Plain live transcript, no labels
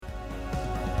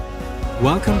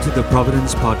Welcome to the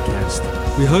Providence Podcast.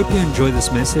 We hope you enjoy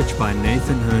this message by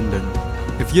Nathan Herndon.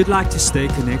 If you'd like to stay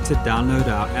connected, download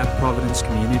our app Providence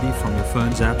Community from your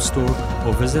phone's app store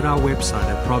or visit our website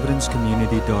at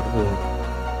providencecommunity.org.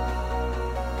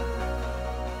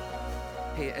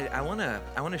 Hey, I want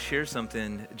to share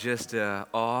something just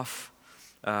off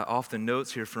the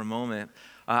notes here for a moment.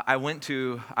 I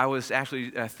was actually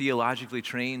theologically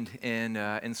trained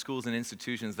in schools and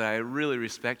institutions that I really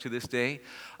respect to this day,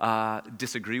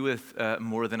 disagree with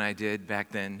more than I did back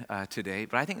then today,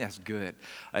 but I think that's good.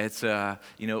 It's,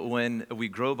 when we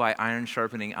grow by iron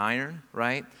sharpening iron,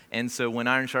 right? And so when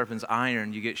iron sharpens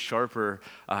iron, you get sharper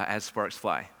as sparks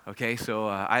fly. Okay, so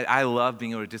I love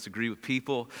being able to disagree with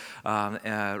people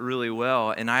really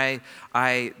well, and I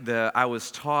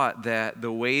was taught that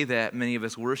the way that many of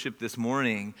us worship this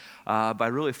morning by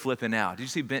really flipping out. Did you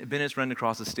see Bennett's running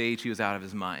across the stage? He was out of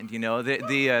his mind. You know,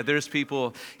 there's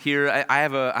people here. I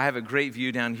have a great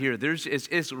view down here.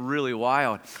 It's really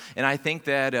wild, and I think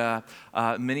that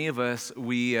many of us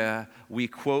we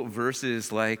quote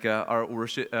verses like our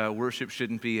worship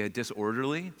shouldn't be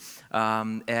disorderly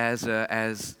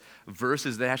as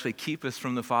verses that actually keep us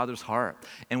from the Father's heart,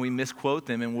 and we misquote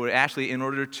them, and we're actually, in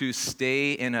order to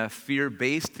stay in a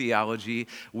fear-based theology,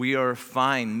 we are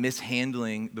fine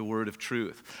mishandling the word of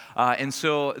truth. And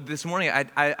so this morning,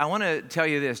 I want to tell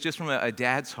you this, just from a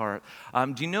dad's heart.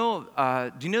 Do you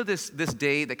know this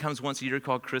day that comes once a year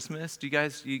called Christmas? You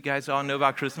guys all know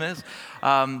about Christmas?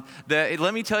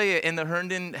 Let me tell you, in the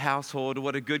Herndon household,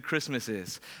 what a good Christmas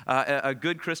is. A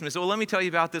good Christmas. Well, let me tell you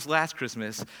about this last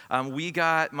Christmas. We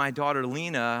got my daughter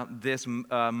Lena this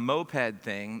moped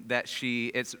thing that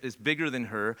it's bigger than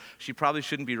her. She probably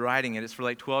shouldn't be riding it. It's for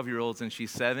like 12-year-olds, and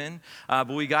she's 7. But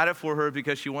we got it for her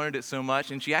because she wanted it so much,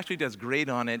 and she actually does great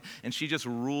on it, and she just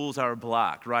rules our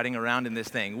block riding around in this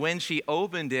thing. When she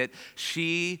opened it,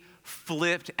 she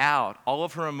flipped out. All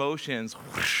of her emotions,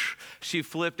 whoosh, she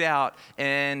flipped out.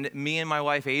 And me and my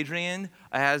wife, Adrian,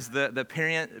 as the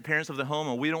parents of the home,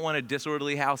 and we don't want a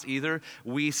disorderly house either,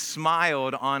 we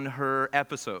smiled on her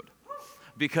episode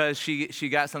because she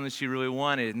got something she really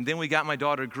wanted. And then we got my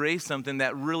daughter Grace something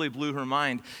that really blew her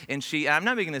mind. And I'm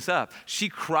not making this up, she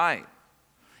cried.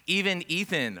 Even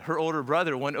Ethan, her older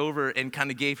brother, went over and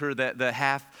kind of gave her the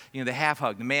half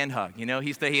hug, the man hug. You know,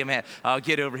 he's the hey man, I'll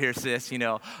get over here, sis. You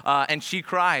know, and she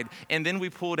cried. And then we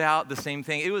pulled out the same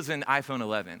thing. It was an iPhone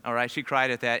 11. All right, she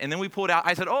cried at that. And then we pulled out.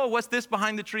 I said, "Oh, what's this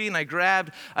behind the tree?" And I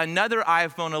grabbed another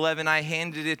iPhone 11. I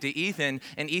handed it to Ethan,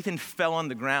 and Ethan fell on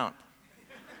the ground.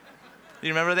 You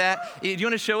remember that? Do you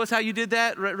want to show us how you did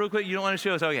that real quick? You don't want to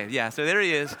show us? Okay, yeah. So there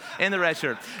he is in the red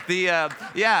shirt.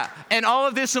 And all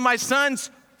of this, and my son's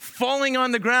falling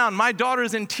on the ground. My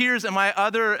daughter's in tears, and my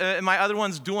other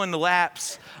one's doing the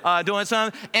laps, doing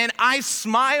something. And I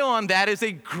smile on that as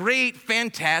a great,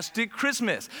 fantastic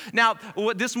Christmas. Now,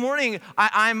 this morning,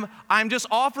 I'm just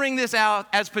offering this out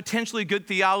as potentially good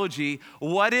theology.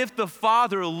 What if the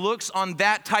Father looks on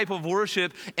that type of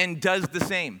worship and does the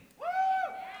same?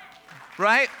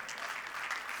 Right?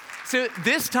 So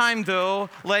this time, though,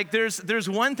 like there's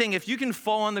one thing. If you can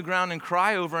fall on the ground and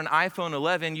cry over an iPhone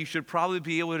 11, you should probably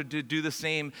be able to do the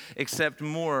same, except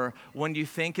more, when you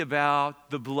think about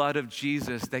the blood of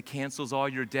Jesus that cancels all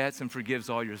your debts and forgives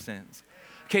all your sins.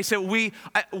 Okay, so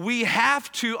we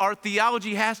have to, our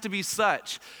theology has to be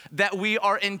such that we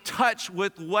are in touch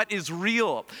with what is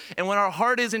real. And when our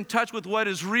heart is in touch with what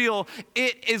is real,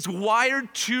 it is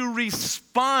wired to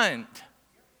respond.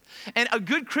 And a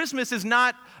good Christmas is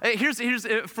not, here's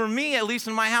for me, at least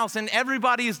in my house, and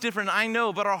everybody is different, I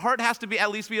know, but our heart has to be at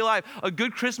least be alive. A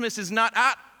good Christmas is not,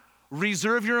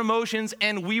 reserve your emotions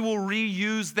and we will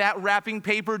reuse that wrapping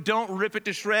paper. Don't rip it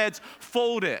to shreds,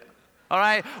 fold it. All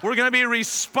right, we're going to be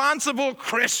responsible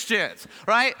Christians,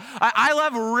 right? I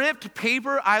love ripped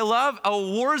paper. I love a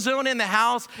war zone in the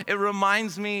house. It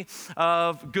reminds me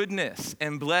of goodness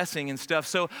and blessing and stuff.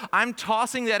 So I'm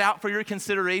tossing that out for your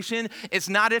consideration. It's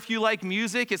not if you like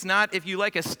music. It's not if you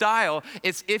like a style.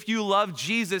 It's if you love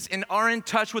Jesus and are in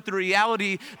touch with the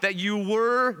reality that you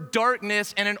were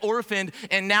darkness and an orphan,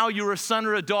 and now you're a son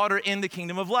or a daughter in the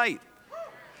kingdom of light.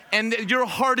 And your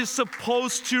heart is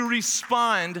supposed to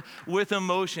respond with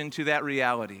emotion to that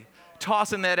reality.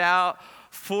 Tossing that out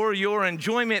for your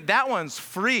enjoyment. That one's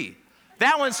free.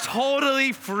 That one's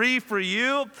totally free for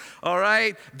you, all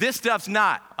right? This stuff's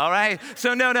not, all right?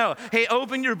 So no. Hey,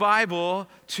 open your Bible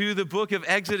to the book of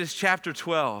Exodus chapter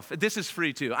 12. This is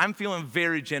free too. I'm feeling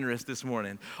very generous this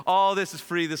morning. All this is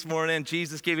free this morning.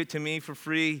 Jesus gave it to me for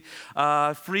free.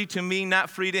 Free to me,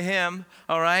 not free to him,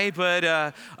 all right?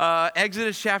 But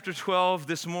Exodus chapter 12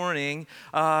 this morning,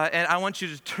 and I want you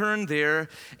to turn there.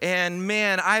 And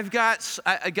man, guys,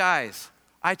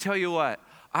 I tell you what,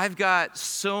 I've got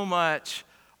so much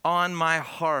on my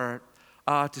heart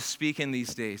to speak in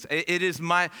these days. It is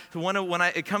when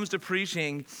it comes to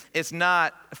preaching, it's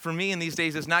not, for me in these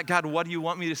days, it's not, God, what do you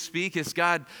want me to speak? It's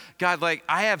God, like,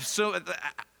 I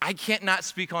can't not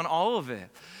speak on all of it.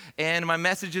 And my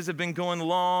messages have been going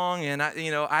long, and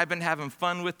I've been having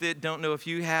fun with it. Don't know if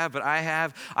you have, but I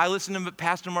have. I listened to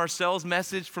Pastor Marcel's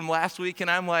message from last week,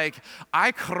 and I'm like,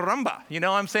 ay caramba, you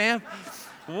know what I'm saying?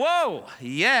 Whoa,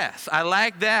 yes, I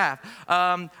like that.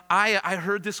 I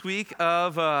heard this week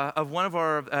of one of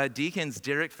our deacons,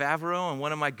 Derek Favreau, and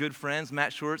one of my good friends,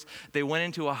 Matt Schwartz. They went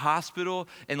into a hospital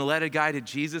and led a guy to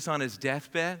Jesus on his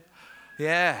deathbed.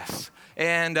 Yes.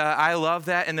 And I love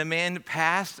that. And the man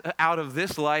passed out of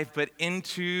this life, but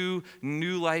into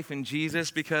new life in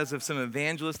Jesus because of some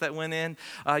evangelists that went in.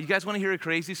 You guys want to hear a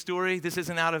crazy story? This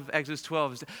isn't out of Exodus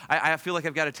 12. I feel like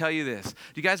I've got to tell you this.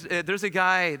 You guys, there's a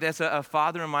guy that's a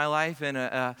father in my life,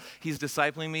 and he's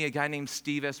discipling me, a guy named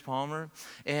Steve S. Palmer.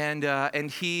 And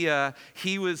he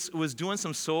was doing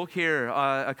some soul care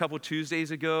a couple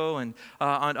Tuesdays ago, and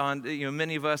on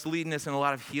many of us leading us in a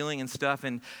lot of healing and stuff.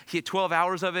 And he had 12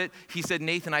 hours of it. He said,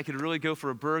 Nathan, I could really go for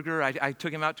a burger. I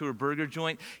took him out to a burger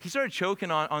joint. He started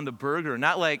choking on the burger,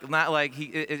 not like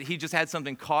he just had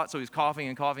something caught, so he's coughing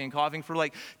and coughing and coughing for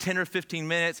like 10 or 15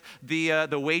 minutes. The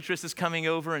waitress is coming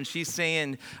over, and she's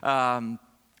saying, can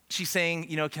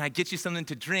I get you something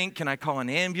to drink? Can I call an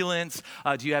ambulance?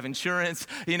 Do you have insurance?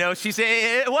 She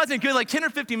said, it wasn't good. Like 10 or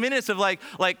 15 minutes of like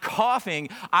coughing.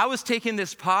 I was taking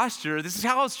this posture. This is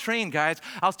how I was trained, guys.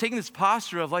 I was taking this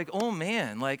posture of like, oh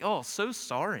man, like, oh, so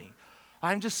sorry.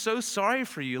 I'm just so sorry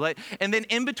for you. And then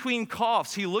in between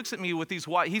coughs, he looks at me with these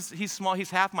wide, he's small,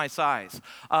 he's half my size.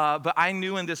 But I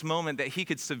knew in this moment that he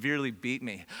could severely beat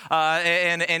me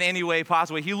in any way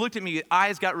possible. He looked at me,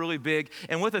 eyes got really big,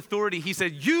 and with authority, he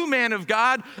said, "You man of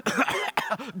God,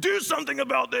 do something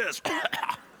about this."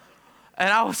 And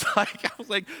I was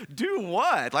like, do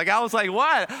what? Like, I was like,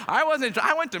 what? I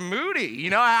went to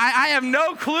Moody. I have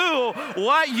no clue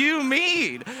what you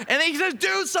mean. And then he says,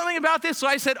 do something about this. So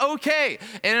I said, okay.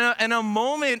 And in a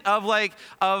moment of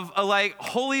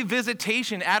holy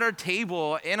visitation at our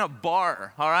table in a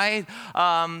bar, all right?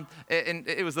 And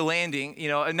it was the Landing,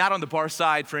 not on the bar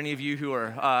side for any of you who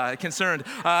are concerned.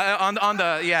 But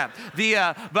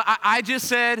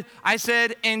I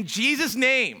said, in Jesus'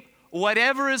 name,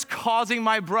 whatever is causing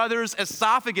my brother's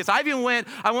esophagus. I went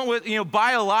with,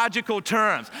 biological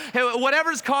terms. Hey,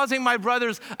 whatever is causing my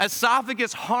brother's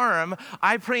esophagus harm,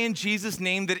 I pray in Jesus'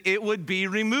 name that it would be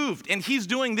removed. And he's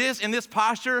doing this in this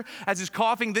posture as he's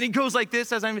coughing. Then he goes like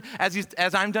this as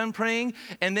I'm done praying,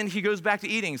 and then he goes back to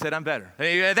eating. He said, "I'm better."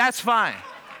 Hey, that's fine.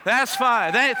 That's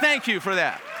fine. Thank you for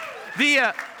that.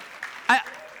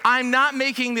 I'm not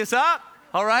making this up.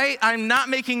 All right? I'm not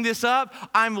making this up.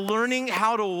 I'm learning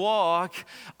how to walk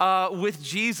with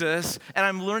Jesus, and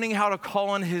I'm learning how to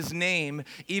call on his name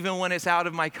even when it's out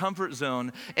of my comfort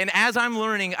zone. And as I'm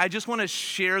learning, I just want to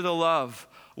share the love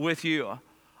with you.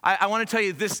 I want to tell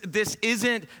you,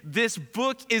 this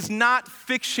book is not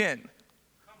fiction.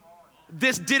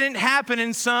 This didn't happen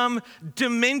in some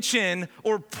dimension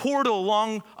or portal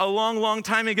a long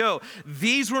time ago.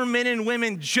 These were men and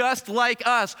women just like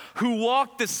us who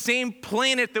walked the same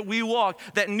planet that we walk,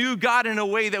 that knew God in a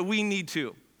way that we need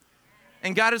to.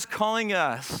 And God is calling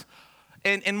us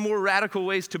in more radical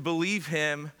ways to believe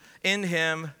in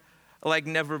him like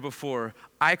never before.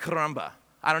 Ay caramba.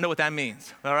 I don't know what that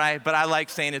means, all right? But I like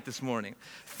saying it this morning.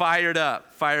 Fired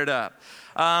up.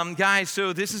 Guys,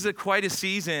 so this is quite a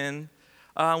season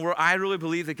where I really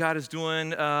believe that God is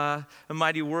doing a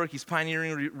mighty work. He's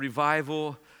pioneering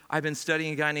revival. I've been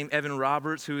studying a guy named Evan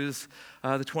Roberts, who is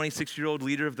the 26-year-old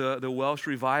leader of the Welsh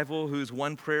revival, whose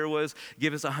one prayer was,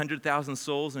 give us 100,000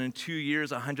 souls, and in 2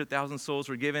 years, 100,000 souls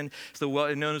were given. It's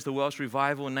known as the Welsh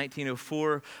revival in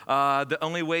 1904. The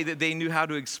only way that they knew how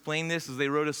to explain this is they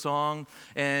wrote a song,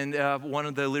 and one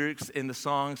of the lyrics in the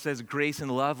song says, grace and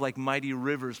love like mighty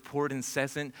rivers poured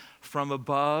incessant from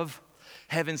above.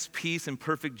 Heaven's peace and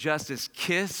perfect justice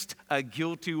kissed a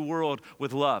guilty world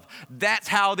with love. That's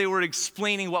how they were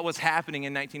explaining what was happening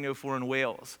in 1904 in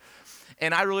Wales.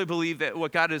 And I really believe that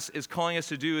what God is calling us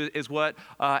to do is what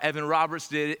Evan Roberts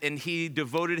did, and he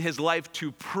devoted his life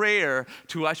to prayer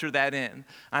to usher that in.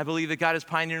 I believe that God is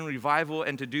pioneering revival,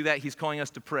 and to do that, he's calling us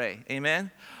to pray.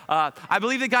 Amen? I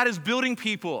believe that God is building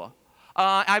people.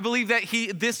 I believe that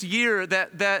this year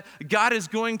that God is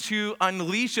going to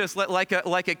unleash us like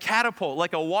a catapult,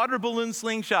 like a water balloon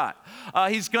slingshot.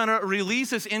 He's going to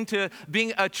release us into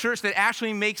being a church that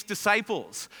actually makes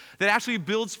disciples, that actually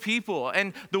builds people.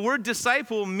 And the word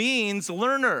disciple means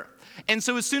learner. And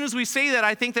so as soon as we say that,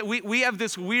 I think that we have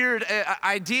this weird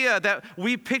idea that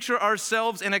we picture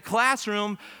ourselves in a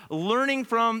classroom learning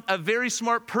from a very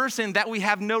smart person that we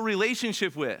have no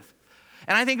relationship with.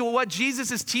 And I think what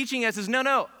Jesus is teaching us is,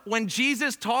 no. When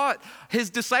Jesus taught his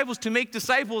disciples to make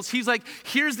disciples, he's like,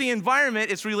 here's the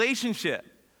environment, it's relationship.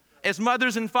 It's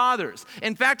mothers and fathers.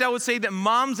 In fact, I would say that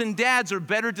moms and dads are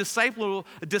better disciple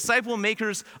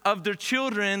makers of their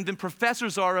children than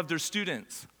professors are of their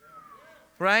students.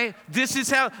 Right? This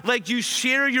is how, you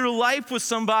share your life with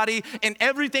somebody, and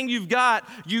everything you've got,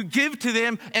 you give to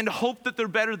them and hope that they're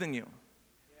better than you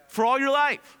for all your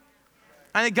life.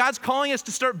 I think God's calling us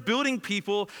to start building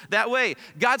people that way.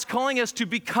 God's calling us to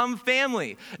become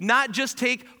family, not just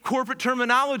take corporate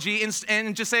terminology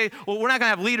and just say, well, we're not going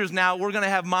to have leaders now, we're going to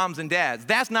have moms and dads.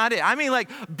 That's not it. I mean,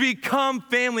 become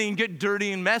family and get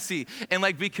dirty and messy and,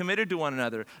 be committed to one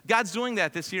another. God's doing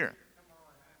that this year.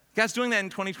 God's doing that in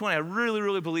 2020. I really,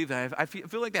 really believe that. I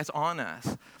feel like that's on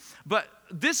us. But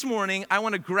this morning, I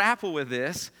want to grapple with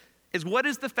this, is what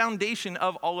is the foundation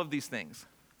of all of these things?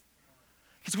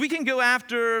 Because we can go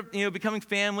after, becoming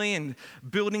family and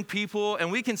building people,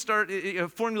 and we can start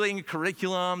formulating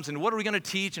curriculums and what are we going to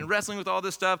teach and wrestling with all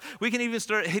this stuff. We can even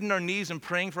start hitting our knees and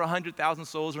praying for 100,000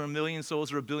 souls or 1 million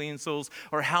souls or 1 billion souls,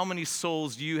 or how many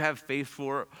souls you have faith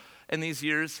for in these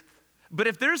years. But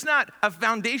if there's not a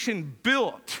foundation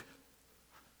built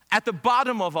at the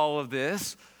bottom of all of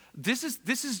this, this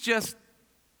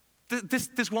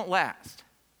won't last.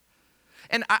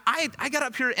 And I got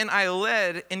up here and I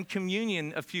led in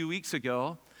communion a few weeks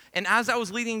ago. And as I was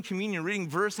leading communion, reading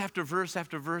verse after verse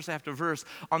after verse after verse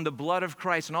on the blood of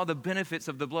Christ and all the benefits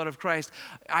of the blood of Christ,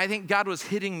 I think God was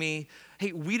hitting me,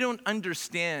 hey, we don't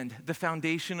understand the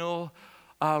foundational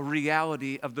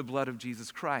reality of the blood of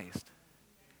Jesus Christ.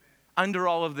 Under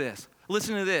all of this,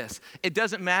 listen to this. It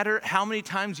doesn't matter how many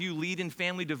times you lead in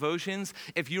family devotions.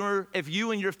 If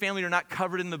you and your family are not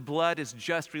covered in the blood, it's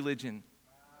just religion.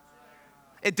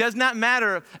 It does not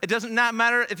matter. It does not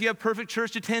matter if you have perfect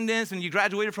church attendance and you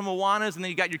graduated from Awanas and then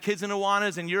you got your kids in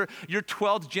Awanas and you're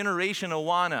 12th generation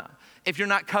Awana. If you're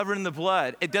not covered in the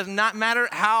blood, it does not matter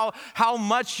how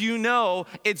much you know,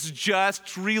 it's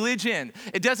just religion.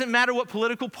 It doesn't matter what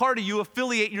political party you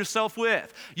affiliate yourself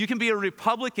with. You can be a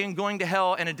Republican going to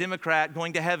hell and a Democrat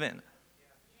going to heaven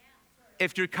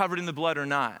if you're covered in the blood or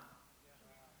not.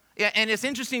 Yeah, and it's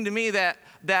interesting to me that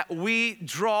we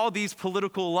draw these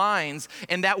political lines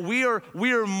and that we are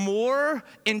more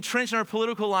entrenched in our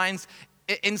political lines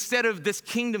instead of this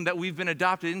kingdom that we've been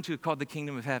adopted into called the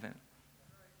kingdom of heaven.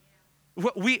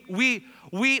 The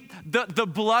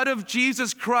blood of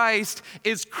Jesus Christ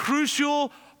is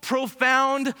crucial,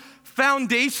 profound,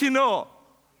 foundational.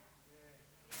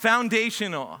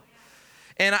 Foundational.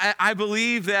 And I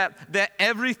believe that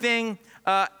everything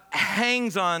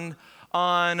hangs on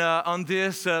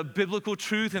this biblical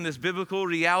truth and this biblical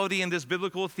reality and this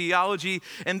biblical theology.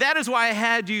 And that is why I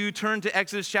had you turn to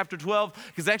Exodus chapter 12,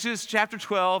 because Exodus chapter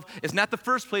 12 is not the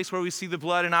first place where we see the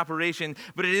blood in operation,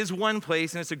 but it is one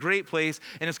place, and it's a great place,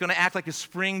 and it's going to act like a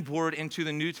springboard into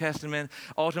the New Testament,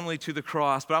 ultimately to the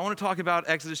cross. But I want to talk about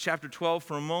Exodus chapter 12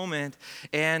 for a moment,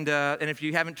 and if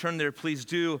you haven't turned there, please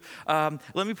do.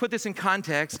 Let me put this in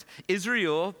context.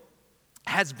 Israel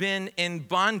has been in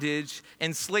bondage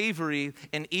and slavery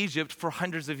in Egypt for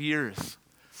hundreds of years.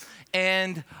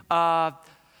 And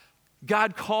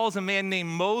God calls a man named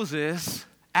Moses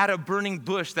at a burning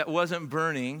bush that wasn't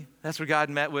burning. That's where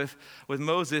God met with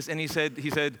Moses, and he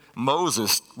said,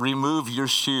 Moses, remove your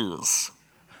shoes.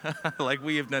 like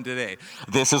we have done today.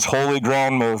 This is holy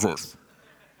ground, Moses.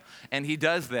 And he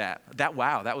does that. That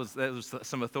was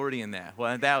some authority in that.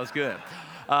 Well, that was good.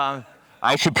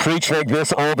 I should preach like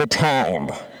this all the time.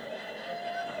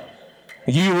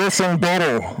 You listen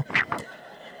better,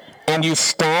 and you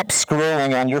stop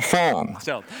scrolling on your phone.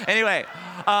 So, anyway,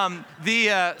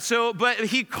 but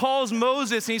he calls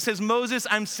Moses and he says, Moses,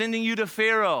 I'm sending you to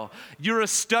Pharaoh. You're a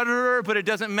stutterer, but it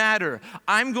doesn't matter.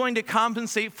 I'm going to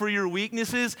compensate for your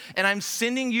weaknesses, and I'm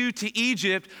sending you to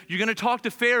Egypt. You're going to talk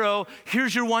to Pharaoh.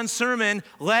 Here's your one sermon.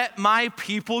 Let my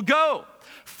people go.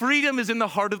 Freedom is in the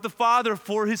heart of the Father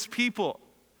for his people.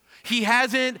 He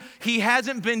hasn't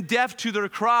been deaf to their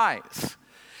cries.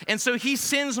 And so he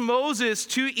sends Moses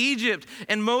to Egypt,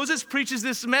 and Moses preaches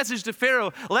this message to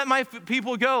Pharaoh, let my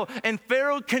people go. And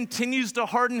Pharaoh continues to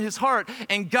harden his heart,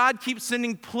 and God keeps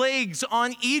sending plagues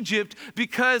on Egypt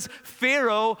because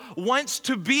Pharaoh wants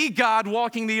to be God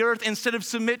walking the earth instead of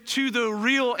submit to the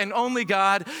real and only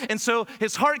God. And so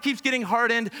his heart keeps getting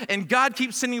hardened, and God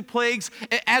keeps sending plagues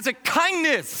as a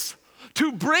kindness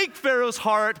to break Pharaoh's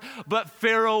heart, but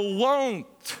Pharaoh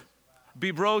won't be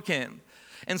broken.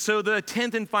 And so the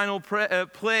 10th and final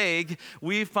plague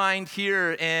we find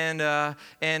here in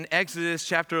Exodus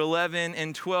chapter 11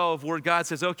 and 12, where God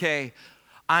says, okay,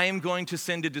 I am going to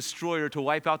send a destroyer to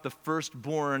wipe out the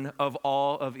firstborn of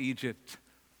all of Egypt.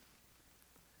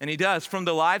 And he does, from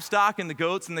the livestock and the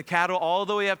goats and the cattle all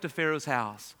the way up to Pharaoh's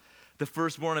house. The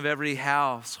firstborn of every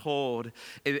household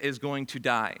is going to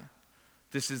die.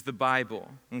 This is the Bible,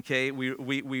 okay?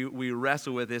 We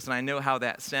wrestle with this, and I know how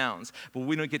that sounds, but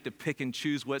we don't get to pick and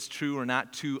choose what's true or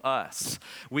not to us.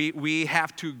 We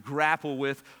have to grapple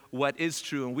with what is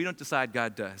true, and we don't decide,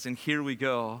 God does. And here we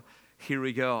go.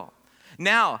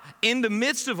 Now, in the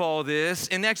midst of all this,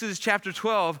 in Exodus chapter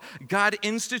 12, God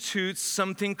institutes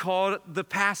something called the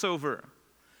Passover.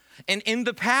 And in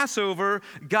the Passover,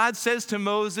 God says to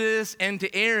Moses and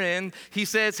to Aaron, he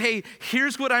says, hey,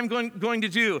 here's what I'm going to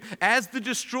do. As the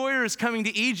destroyer is coming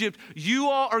to Egypt, you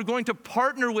all are going to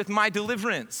partner with my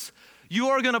deliverance. You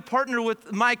are going to partner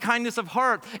with my kindness of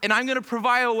heart, and I'm going to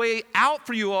provide a way out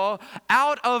for you all,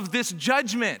 out of this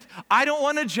judgment. I don't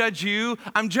want to judge you.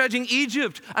 I'm judging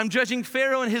Egypt. I'm judging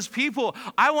Pharaoh and his people.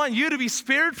 I want you to be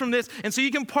spared from this, and so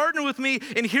you can partner with me,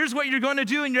 and here's what you're going to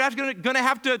do, and you're going to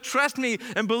have to trust me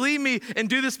and believe me and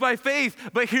do this by faith,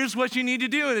 but here's what you need to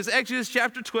do. And it's Exodus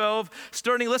chapter 12,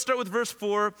 let's start with verse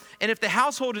 4, and if the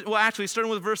household,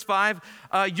 starting with verse 5,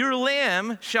 your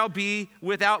lamb shall be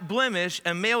without blemish,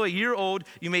 a male a year old.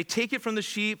 You may take it from the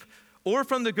sheep or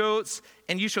from the goats,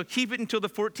 and you shall keep it until the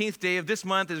 14th day of this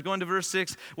month. Is going to verse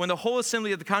 6, when the whole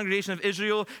assembly of the congregation of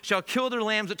Israel shall kill their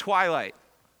lambs at twilight.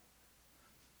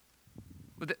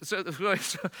 So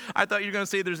I thought you were going to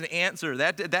say there's an answer.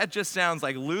 That just sounds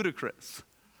like ludicrous.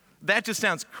 That just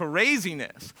sounds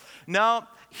craziness. No,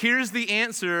 here's the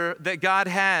answer that God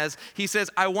has. He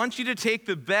says, I want you to take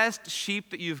the best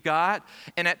sheep that you've got,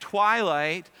 and at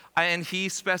twilight, and he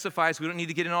specifies, we don't need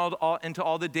to get into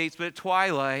all the dates, but at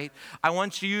twilight, I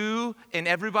want you and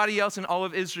everybody else in all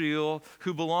of Israel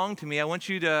who belong to me, I want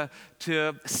you to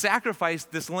sacrifice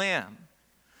this lamb.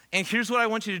 And here's what I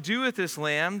want you to do with this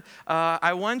lamb.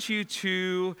 I want you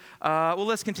to,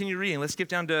 let's continue reading. Let's skip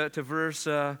down to verse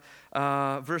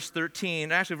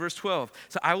 13, actually verse 12.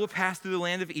 So I will pass through the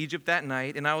land of Egypt that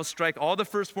night, and I will strike all the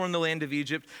firstborn in the land of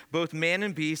Egypt, both man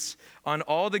and beast. On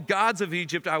all the gods of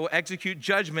Egypt I will execute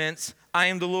judgments. I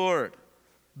am the Lord.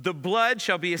 The blood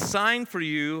shall be a sign for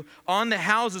you on the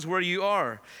houses where you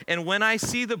are. And when I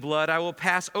see the blood, I will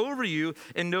pass over you,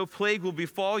 and no plague will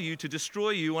befall you to destroy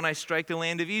you when I strike the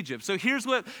land of Egypt. So here's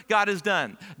what God has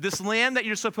done. This lamb that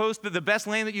the best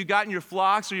lamb that you got in your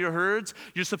flocks or your herds,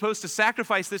 you're supposed to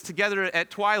sacrifice this together at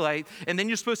twilight, and then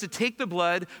you're supposed to take the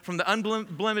blood from the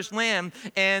unblemished lamb,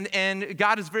 and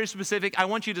God is very specific. I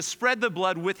want you to spread the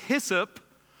blood with hyssop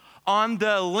on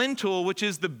the lintel, which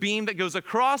is the beam that goes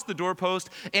across the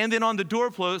doorpost, and then on the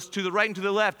doorpost to the right and to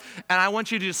the left. And I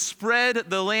want you to spread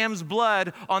the lamb's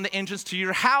blood on the entrance to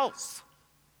your house.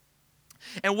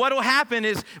 And what will happen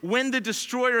is when the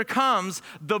destroyer comes,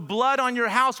 the blood on your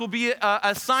house will be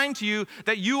a sign to you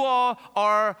that you all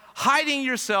are hiding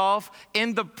yourself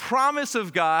in the promise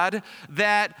of God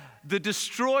that the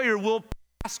destroyer will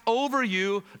pass over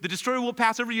you. The destroyer will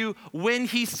pass over you when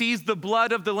he sees the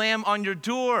blood of the lamb on your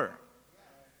door.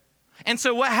 And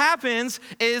so what happens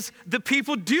is the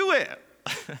people do it.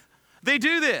 They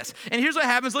do this. And here's what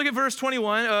happens. Look at verse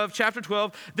 21 of chapter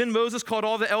 12. Then Moses called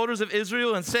all the elders of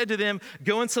Israel and said to them,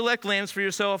 go and select lambs for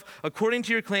yourself according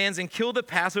to your clans and kill the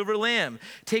Passover lamb.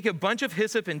 Take a bunch of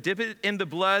hyssop and dip it in the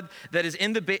blood that is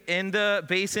in the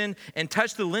basin, and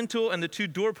touch the lintel and the two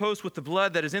doorposts with the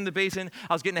blood that is in the basin.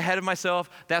 I was getting ahead of myself.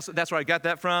 That's where I got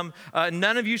that from.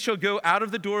 None of you shall go out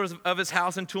of the doors of his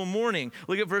house until morning.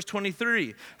 Look at verse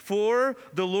 23. For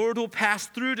the Lord will pass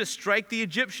through to strike the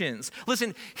Egyptians.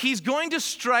 Listen, he's going to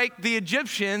strike the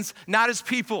Egyptians, not his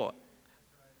people.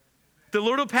 The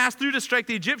Lord will pass through to strike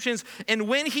the Egyptians, and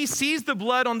when he sees the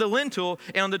blood on the lintel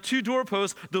and on the two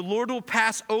doorposts, the Lord will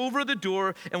pass over the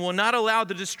door and will not allow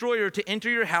the destroyer to enter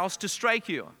your house to strike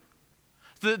you.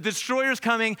 The destroyer's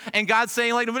coming, and God's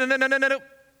saying, like, no. There's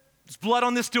blood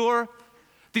on this door.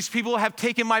 These people have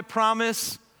taken my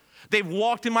promise. They've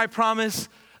walked in my promise.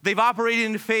 They've operated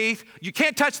in faith. You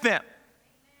can't touch them.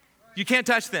 You can't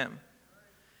touch them.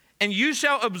 And you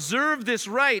shall observe this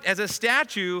rite as a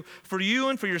statute for you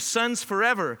and for your sons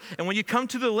forever. And when you come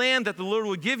to the land that the Lord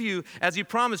will give you, as he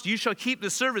promised, you shall keep the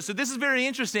service. So this is very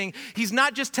interesting. He's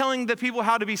not just telling the people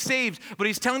how to be saved, but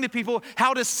he's telling the people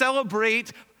how to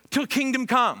celebrate till kingdom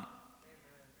come.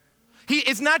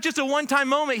 It's not just a one-time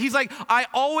moment. He's like, I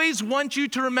always want you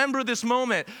to remember this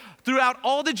moment throughout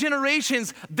all the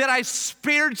generations that I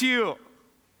spared you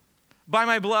by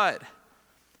my blood.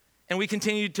 And we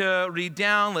continue to read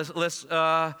down. Let's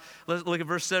look at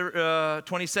verse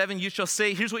 27. You shall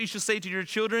say, here's what you shall say to your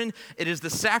children. It is the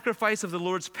sacrifice of the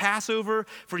Lord's Passover,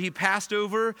 for he passed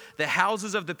over the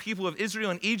houses of the people of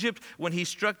Israel in Egypt when he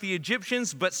struck the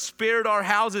Egyptians, but spared our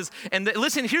houses. And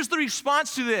listen, here's the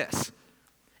response to this.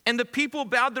 And the people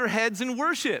bowed their heads and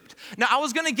worshiped. Now, I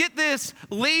was going to get this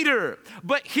later,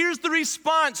 but here's the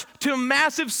response to a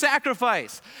massive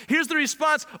sacrifice. Here's the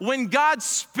response when God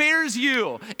spares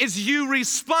you, is you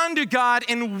respond to God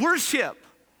in worship.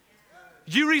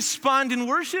 You respond in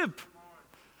worship.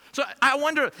 So I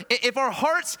wonder if our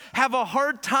hearts have a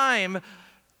hard time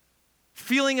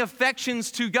feeling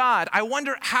affections to God, I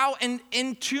wonder how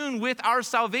in tune with our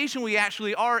salvation we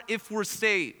actually are if we're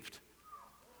saved.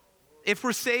 If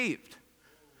we're saved.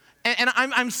 And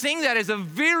I'm saying that as a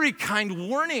very kind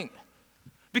warning.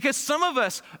 Because some of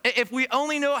us, if we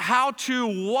only know how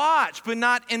to watch but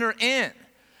not enter in,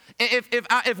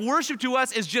 if worship to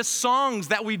us is just songs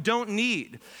that we don't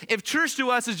need, if church to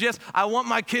us is just, I want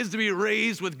my kids to be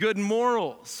raised with good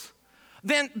morals,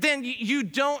 then you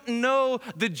don't know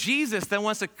the Jesus that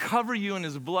wants to cover you in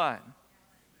his blood.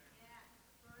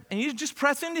 And you just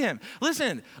press into him.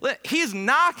 Listen, he's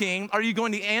knocking. Are you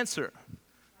going to answer?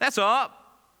 That's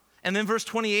up. And then verse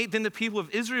 28, then the people of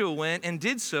Israel went and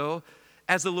did so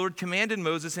as the Lord commanded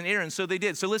Moses and Aaron. So they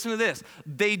did. So listen to this.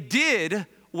 They did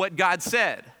what God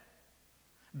said.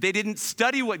 They didn't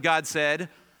study what God said.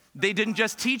 They didn't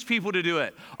just teach people to do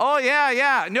it. Oh,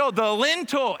 yeah. No, the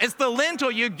lintel. It's the lintel.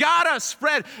 You gotta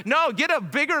spread. No, get a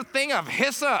bigger thing of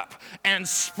hyssop and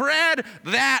spread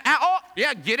that out. Oh,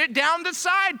 yeah, get it down the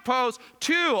side post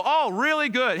too. Oh, really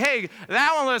good. Hey,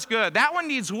 that one looks good. That one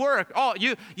needs work. Oh,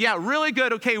 really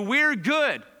good. Okay, we're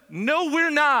good. No,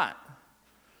 we're not.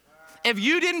 If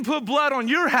you didn't put blood on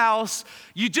your house,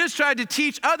 you just tried to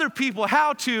teach other people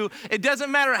how to. It doesn't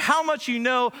matter how much you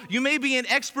know. You may be an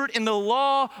expert in the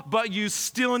law, but you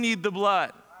still need the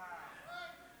blood.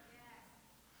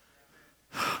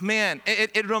 Man,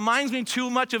 it reminds me too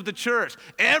much of the church.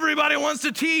 Everybody wants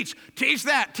to teach. Teach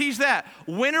that.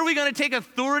 When are we going to take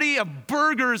authority of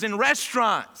burgers in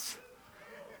restaurants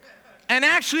and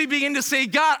actually begin to say,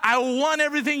 God, I want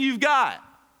everything you've got?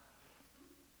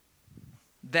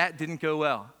 That didn't go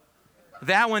well.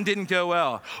 That one didn't go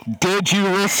well. Did you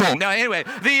listen? No, anyway,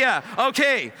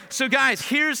 okay. So guys,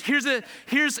 here's a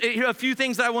few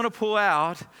things that I want to pull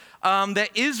out. That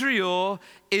Israel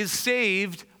is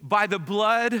saved by the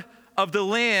blood of the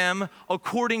Lamb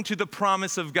according to the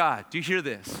promise of God. Do you hear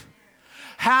this?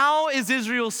 How is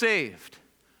Israel saved?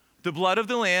 The blood of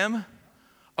the Lamb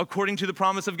according to the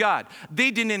promise of God.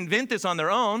 They didn't invent this on their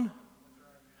own.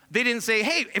 They didn't say,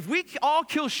 hey, if we all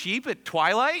kill sheep at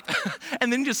twilight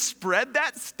and then just spread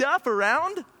that stuff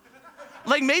around,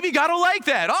 like maybe God will like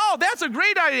that. Oh, that's a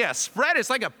great idea. Spread it.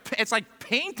 It's like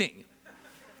painting.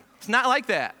 It's not like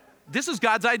that. This is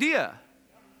God's idea.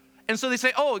 And so they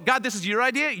say, oh, God, this is your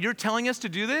idea. You're telling us to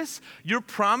do this. You're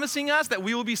promising us that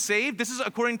we will be saved. This is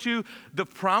according to the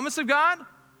promise of God.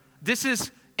 This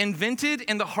is invented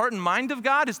in the heart and mind of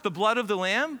God. It's the blood of the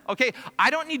Lamb. Okay, I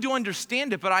don't need to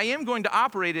understand it, but I am going to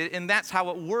operate it, and that's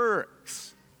how it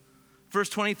works. Verse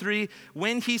 23,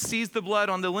 when he sees the blood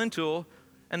on the lintel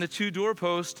and the two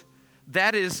doorposts,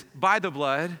 that is by the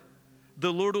blood,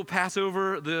 the Lord will pass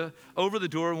over the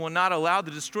door and will not allow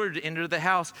the destroyer to enter the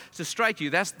house to strike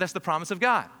you. That's the promise of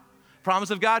God.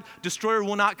 Promise of God, destroyer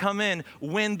will not come in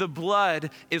when the blood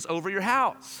is over your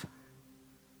house.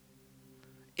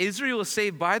 Israel is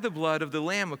saved by the blood of the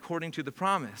Lamb according to the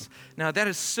promise. Now that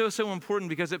is so important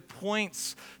because it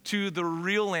points to the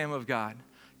real Lamb of God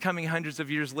coming hundreds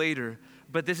of years later.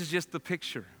 But this is just the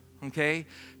picture, okay?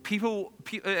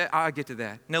 I'll get to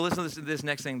that. Now listen to this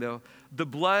next thing though. The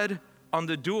blood on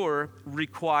the door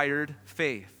required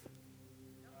faith.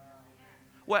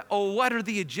 What are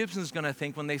the Egyptians going to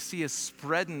think when they see us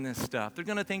spreading this stuff? They're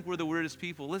going to think we're the weirdest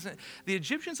people. Listen, the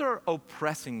Egyptians are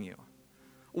oppressing you.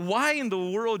 Why in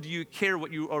the world do you care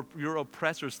what your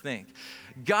oppressors think?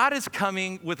 God is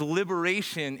coming with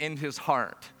liberation in his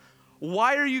heart.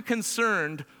 Why are you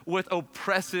concerned with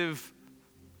oppressive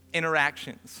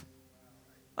interactions?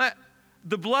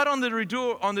 the blood on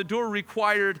the door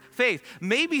required faith.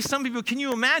 Maybe some people, can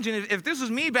you imagine if this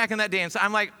was me back in that day? And so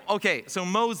I'm like, okay, so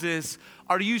Moses,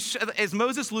 is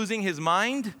Moses losing his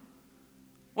mind?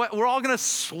 What, we're all going to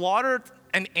slaughter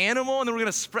an animal and then we're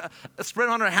going to spread it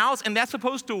on our house, and that's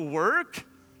supposed to work?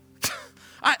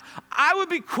 I would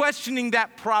be questioning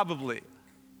that probably,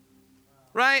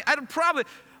 right?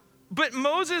 But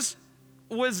Moses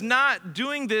was not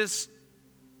doing this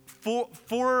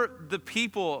for the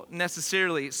people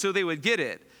necessarily so they would get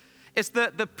it. It's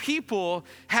that the people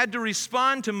had to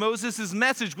respond to Moses'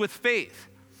 message with faith.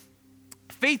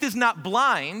 Faith is not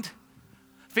blind.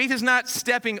 Faith is not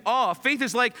stepping off. Faith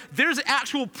is like there's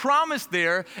actual promise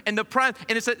there, and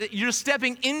it's you're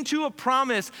stepping into a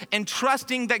promise and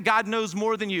trusting that God knows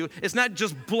more than you. It's not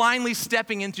just blindly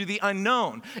stepping into the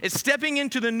unknown. It's stepping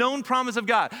into the known promise of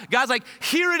God. God's like,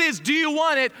 here it is. Do you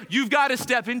want it? You've got to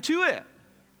step into it.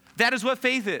 That is what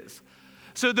faith is.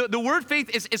 So the word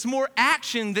faith is more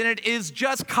action than it is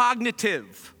just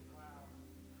cognitive.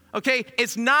 Okay,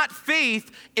 it's not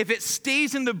faith if it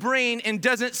stays in the brain and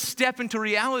doesn't step into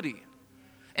reality.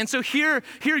 And so here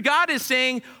God is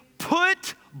saying,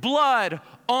 put blood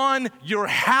on your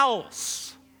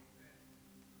house.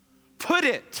 Put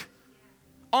it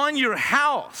on your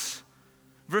house.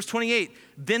 Verse 28,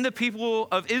 then the people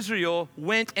of Israel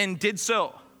went and did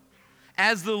so.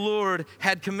 As the Lord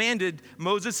had commanded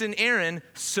Moses and Aaron,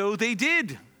 so they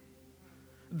did.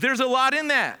 There's a lot in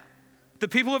that. The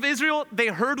people of Israel, they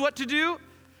heard what to do.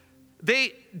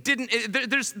 They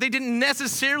didn't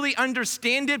necessarily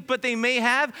understand it, but they may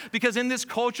have, because in this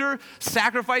culture,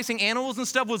 sacrificing animals and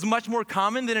stuff was much more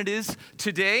common than it is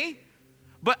today.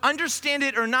 But understand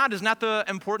it or not is not the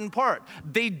important part.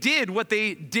 They did what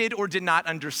they did or did not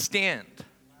understand.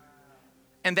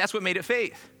 And that's what made it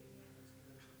faith.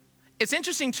 It's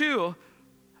interesting, too,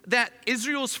 that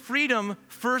Israel's freedom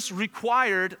first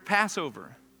required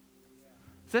Passover.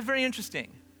 Is that very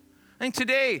interesting? I think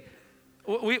today,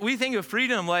 we think of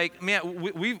freedom like,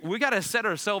 man, we got to set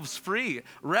ourselves free.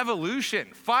 Revolution,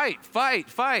 fight.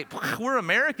 We're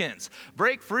Americans.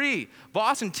 Break free.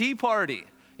 Boston Tea Party,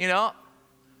 you know.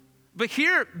 But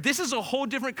here, this is a whole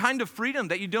different kind of freedom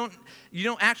that you don't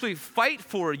actually fight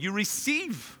for. You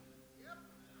receive.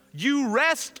 You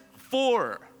rest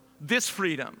for this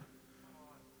freedom.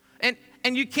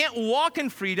 And you can't walk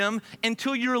in freedom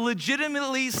until you're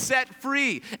legitimately set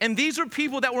free. And these are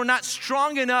people that were not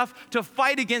strong enough to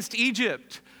fight against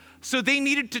Egypt. So they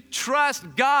needed to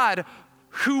trust God,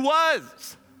 who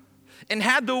was and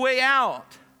had the way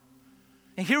out.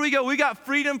 And here we go. We got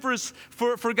freedom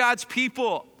for God's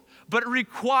people. But it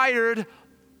required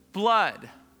blood.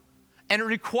 And it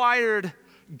required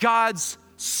God's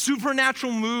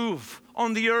supernatural move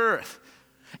on the earth.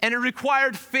 And it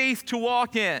required faith to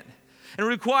walk in. And it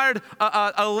required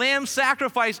a lamb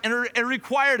sacrifice. And it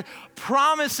required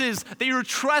promises that you were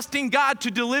trusting God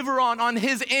to deliver on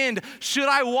His end. Should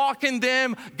I walk in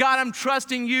them? God, I'm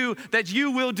trusting you that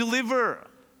you will deliver.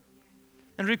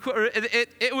 And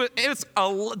there's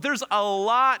a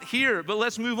lot here, but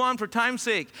let's move on for time's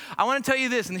sake. I want to tell you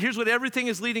this, and here's what everything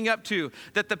is leading up to,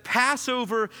 that the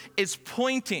Passover is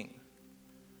pointing.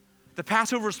 The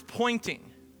Passover is pointing.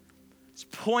 It's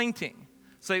pointing.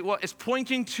 It's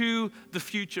pointing to the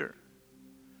future.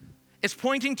 It's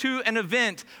pointing to an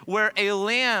event where a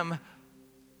lamb,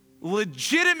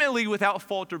 legitimately without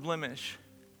fault or blemish,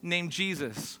 named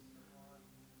Jesus,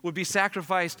 would be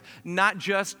sacrificed not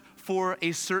just for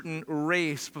a certain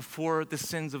race, but for the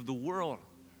sins of the world.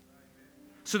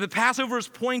 So the Passover is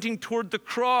pointing toward the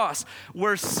cross,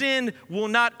 where sin will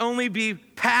not only be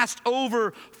passed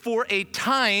over for a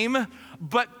time,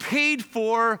 but paid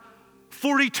for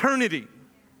eternity.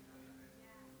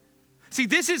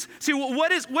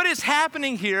 What is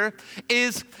happening here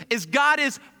is God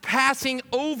is passing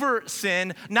over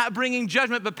sin, not bringing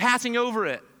judgment, but passing over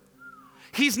it.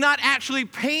 He's not actually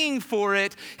paying for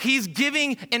it. He's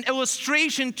giving an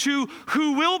illustration to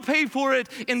who will pay for it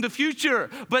in the future.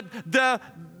 But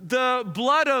the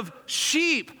blood of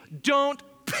sheep don't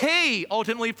pay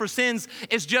ultimately for sins.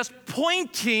 It's just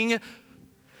pointing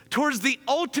towards the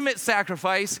ultimate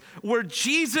sacrifice where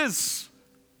Jesus,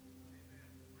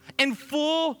 in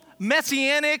full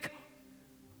messianic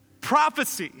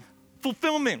prophecy,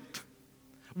 fulfillment,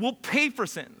 will pay for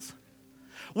sins.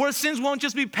 Where sins won't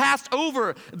just be passed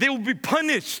over, they will be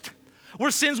punished.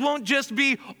 Where sins won't just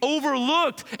be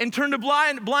overlooked and turned a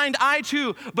blind eye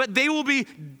to, but they will be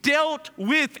dealt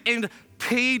with and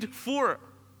paid for.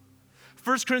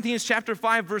 1 Corinthians chapter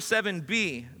 5, verse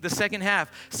 7b, the second half,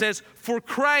 says, "For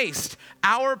Christ,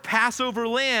 our Passover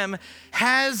lamb,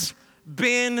 has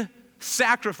been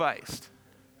sacrificed."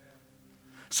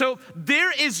 So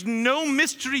there is no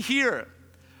mystery here.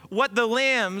 What the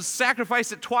lambs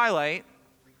sacrificed at twilight,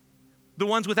 the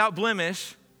ones without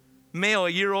blemish, male, a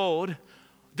year old,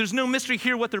 there's no mystery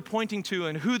here what they're pointing to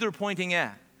and who they're pointing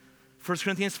at. 1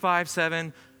 Corinthians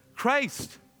 5:7,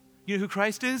 Christ. You know who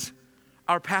Christ is?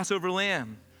 Our Passover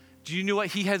lamb. Do you know what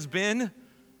he has been?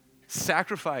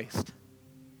 Sacrificed.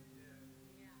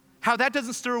 How that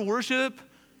doesn't stir worship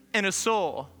in a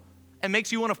soul and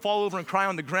makes you want to fall over and cry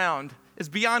on the ground is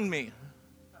beyond me.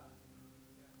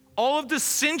 All of the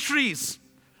centuries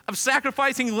of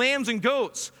sacrificing lambs and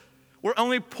goats were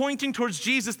only pointing towards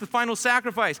Jesus, the final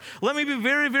sacrifice. Let me be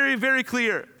very, very, very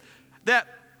clear that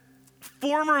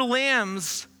former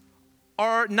lambs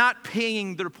are not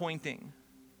paying their pointing.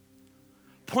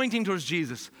 Pointing towards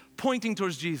Jesus, pointing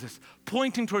towards Jesus,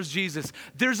 pointing towards Jesus.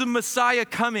 There's a Messiah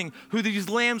coming who these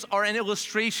lambs are an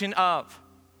illustration of.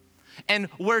 And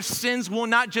where sins will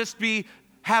not just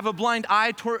have a blind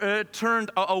eye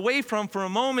turned away from for a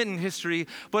moment in history,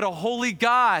 but a holy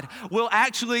God will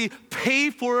actually pay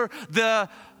for the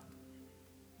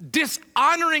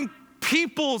dishonoring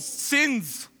people's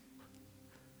sins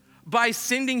by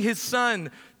sending his son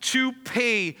to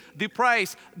pay the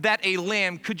price that a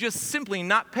lamb could just simply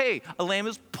not pay. A lamb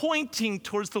is pointing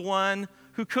towards the one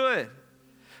who could.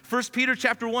 1 Peter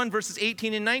chapter 1, verses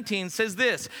 18 and 19 says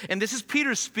this, and this is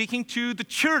Peter speaking to the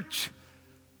church.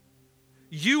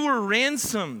 You were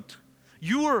ransomed.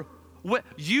 You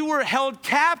were held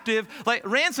captive. Like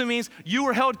ransom means you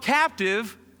were held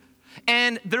captive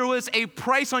and there was a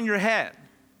price on your head.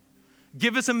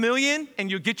 Give us $1 million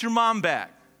and you'll get your mom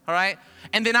back. All right?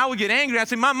 And then I would get angry. I'd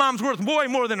say, my mom's worth way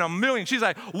more than $1 million. She's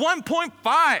like,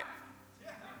 1.5.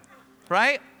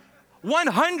 Right?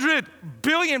 100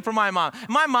 billion for my mom.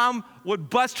 My mom would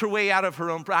bust her way out of her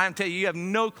own pride. I'm telling you, you have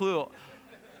no clue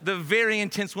the very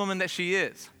intense woman that she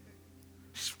is.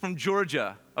 She's from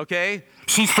Georgia, okay?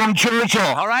 She's from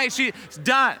Georgia. All right, she's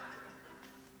done.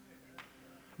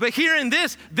 But here in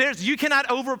this, you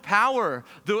cannot overpower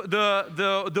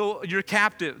your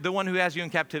captive, the one who has you in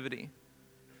captivity.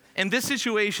 In this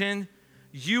situation,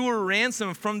 you were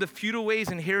ransomed from the futile ways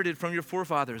inherited from your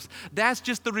forefathers. That's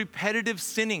just the repetitive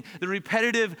sinning, the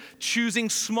repetitive choosing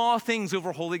small things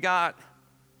over holy God.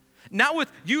 Not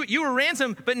with, you were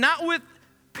ransomed, but not with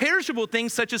perishable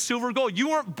things such as silver or gold. You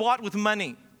weren't bought with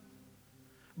money,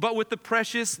 but with the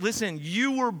precious, listen,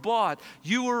 you were bought,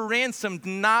 you were ransomed,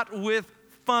 not with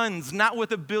funds, not with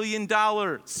 $1 billion.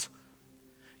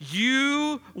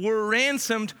 You were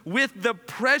ransomed with the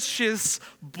precious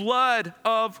blood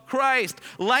of Christ,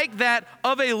 like that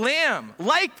of a lamb,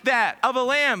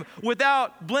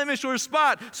 without blemish or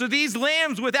spot. So these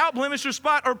lambs without blemish or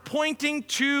spot are pointing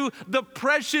to the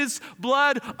precious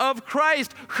blood of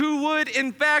Christ, who would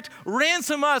in fact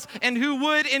ransom us and who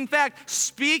would in fact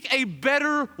speak a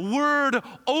better word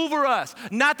over us.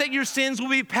 Not that your sins will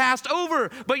be passed over,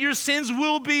 but your sins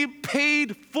will be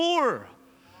paid for.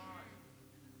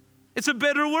 It's a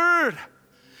better word.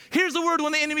 Here's the word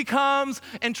when the enemy comes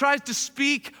and tries to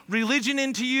speak religion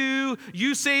into you.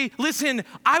 You say, listen,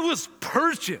 I was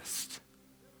purchased.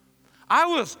 I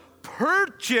was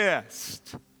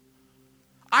purchased.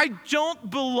 I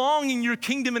don't belong in your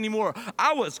kingdom anymore.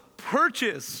 I was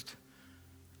purchased.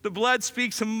 The blood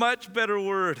speaks a much better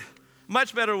word.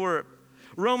 Much better word.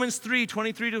 Romans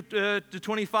 3:23 to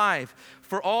 25.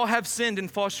 For all have sinned and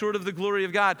fall short of the glory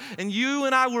of God. And you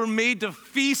and I were made to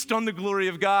feast on the glory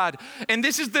of God. And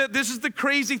this is the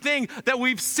crazy thing, that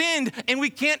we've sinned and we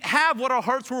can't have what our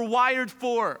hearts were wired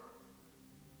for.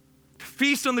 To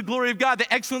feast on the glory of God,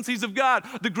 the excellencies of God,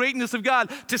 the greatness of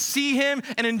God, to see him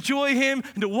and enjoy him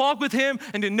and to walk with him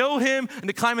and to know him and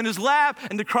to climb in his lap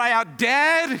and to cry out,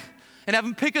 Dad, and have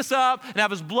him pick us up and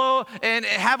have us and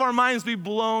have our minds be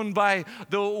blown by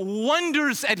the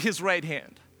wonders at his right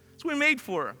hand. That's what we're made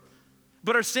for.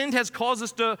 But our sin has caused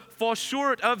us to fall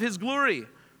short of his glory.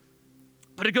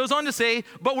 But it goes on to say,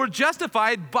 but we're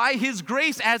justified by his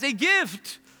grace as a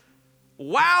gift.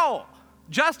 Wow,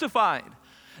 justified.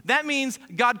 That means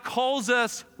God calls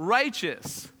us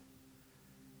righteous.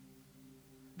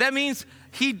 That means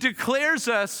he declares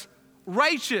us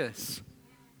righteous.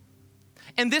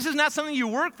 And this is not something you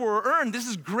work for or earn. This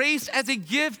is grace as a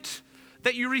gift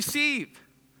that you receive.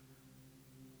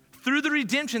 Through the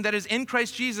redemption that is in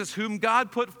Christ Jesus, whom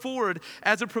God put forward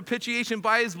as a propitiation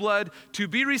by his blood to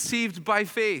be received by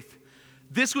faith.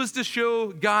 This was to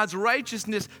show God's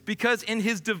righteousness because in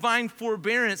his divine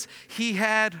forbearance, he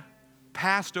had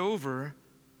passed over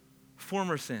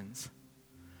former sins.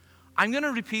 I'm going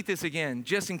to repeat this again,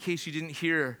 just in case you didn't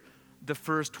hear the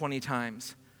first 20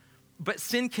 times. But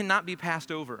sin cannot be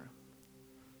passed over.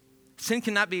 Sin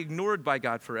cannot be ignored by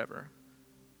God forever.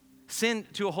 sin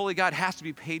to a holy God has to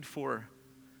be paid for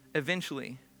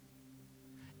eventually.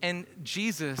 And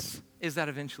Jesus is that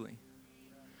eventually.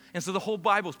 And so the whole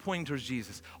Bible is pointing towards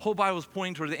Jesus. Whole Bible is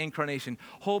pointing towards the incarnation.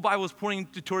 Whole Bible is pointing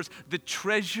towards the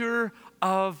treasure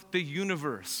of the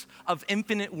universe, of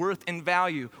infinite worth and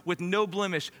value, with no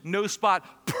blemish, no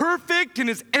spot, perfect in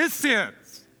his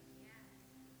essence,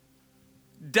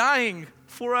 dying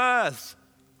for us.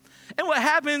 And what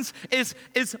happens is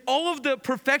all of the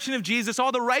perfection of Jesus,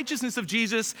 all the righteousness of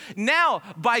Jesus, now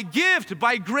by gift,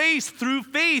 by grace, through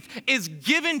faith, is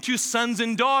given to sons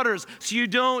and daughters. So you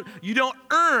don't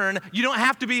earn, you don't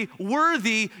have to be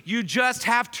worthy, you just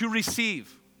have to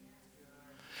receive.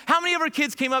 How many of our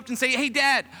kids came up and say, hey,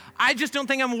 Dad, I just don't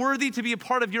think I'm worthy to be a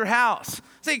part of your house?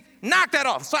 Say, knock that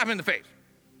off, slap him in the face.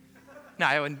 No,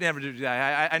 I would never do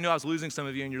that. I knew I was losing some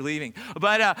of you and you're leaving.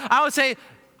 But I would say,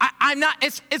 I'm not,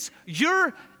 it's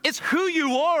who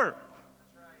you are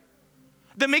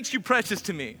that makes you precious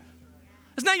to me.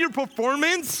 It's not your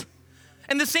performance.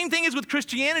 And the same thing is with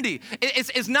Christianity.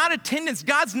 It's not attendance.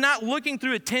 God's not looking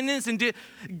through attendance.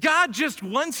 God just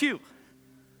wants you.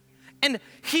 And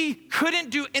he couldn't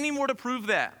do any more to prove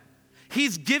that.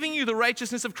 He's giving you the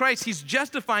righteousness of Christ. He's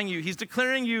justifying you. He's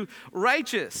declaring you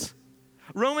righteous.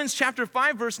 Romans chapter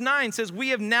 5, verse 9 says, we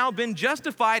have now been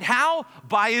justified. How?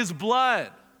 By his blood.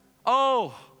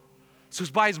 Oh, so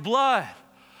it's by his blood.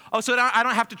 Oh, so I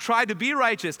don't have to try to be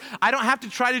righteous. I don't have to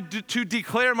try to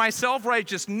declare myself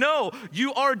righteous. No,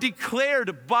 you are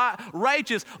declared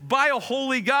righteous by a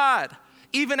holy God,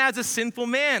 even as a sinful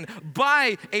man,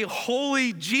 by a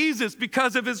holy Jesus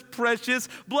because of his precious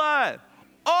blood.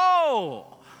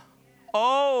 Oh,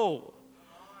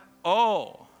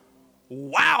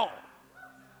 wow.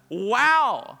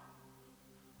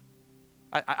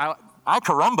 Al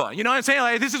caramba, you know what I'm saying?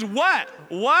 Like, this is what?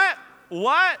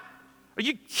 Are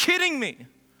you kidding me?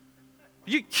 Are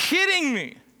you kidding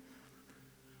me?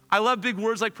 I love big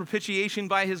words like propitiation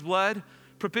by his blood.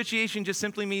 Propitiation just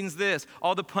simply means this: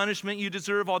 all the punishment you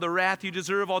deserve, all the wrath you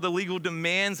deserve, all the legal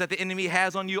demands that the enemy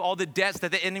has on you, all the debts that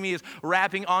the enemy is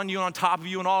wrapping on you, on top of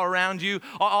you, and all around you,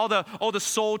 all the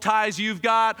soul ties you've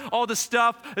got, all the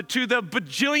stuff to the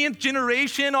bajillionth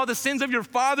generation, all the sins of your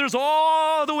fathers,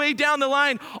 all the way down the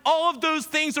line, all of those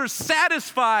things are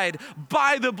satisfied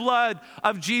by the blood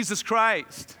of Jesus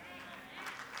Christ.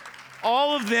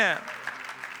 All of them.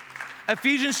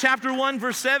 Ephesians chapter 1,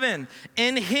 verse 7,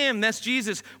 in him, that's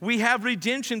Jesus, we have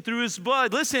redemption through his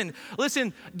blood. Listen,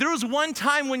 there was one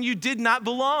time when you did not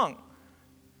belong.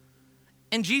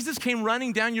 And Jesus came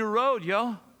running down your road,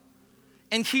 yo.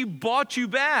 And he bought you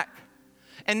back.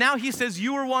 And now he says,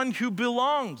 you are one who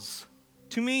belongs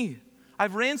to me.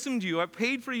 I've ransomed you. I've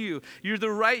paid for you.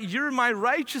 You're my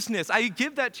righteousness. I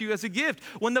give that to you as a gift.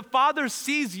 When the Father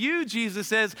sees you, Jesus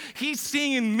says, he's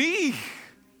seeing me.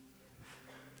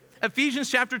 Ephesians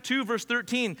chapter 2, verse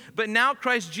 13, but now in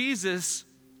Christ Jesus,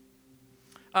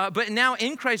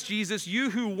 you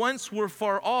who once were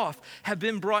far off have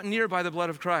been brought near by the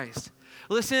blood of Christ.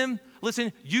 Listen,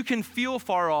 you can feel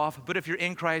far off, but if you're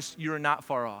in Christ, you're not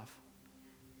far off.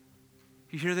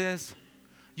 You hear this?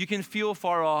 You can feel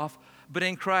far off, but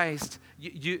in Christ,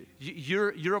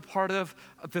 you're a part of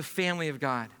the family of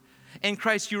God. In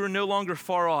Christ, you are no longer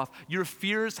far off. Your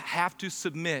fears have to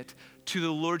submit to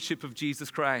the lordship of Jesus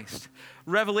Christ.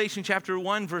 Revelation chapter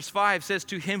 1, verse 5 says,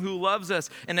 to him who loves us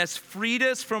and has freed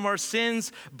us from our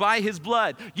sins by his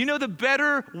blood. You know the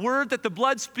better word that the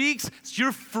blood speaks? It's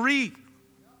you're free.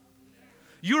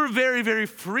 You're very, very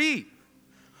free.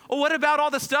 Oh, what about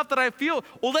all the stuff that I feel?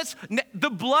 Well,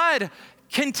 the blood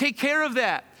can take care of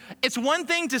that. It's one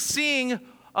thing to sing,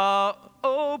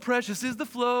 oh, precious is the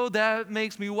flow that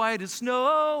makes me white as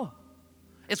snow.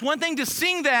 It's one thing to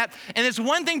sing that, and it's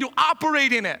one thing to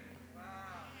operate in it. Wow.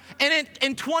 And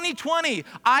in 2020,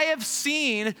 I have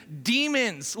seen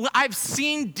demons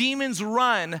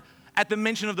run at the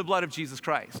mention of the blood of Jesus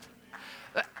Christ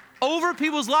over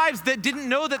people's lives that didn't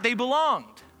know that they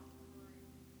belonged.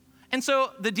 And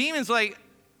so the demons he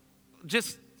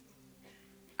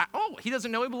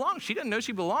doesn't know he belongs. She doesn't know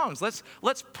she belongs. Let's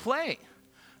play.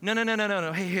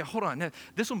 No. Hey, hold on. No,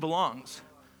 this one belongs.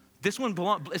 This one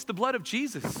belongs. It's the blood of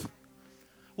Jesus.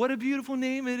 What a beautiful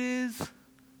name it is.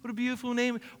 What a beautiful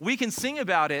name. We can sing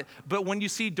about it, but when you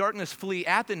see darkness flee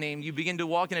at the name, you begin to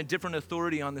walk in a different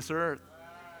authority on this earth.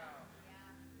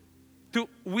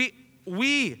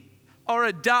 We are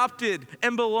adopted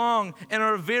and belong and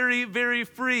are very, very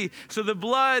free. So the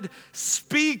blood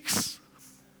speaks.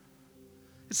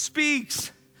 It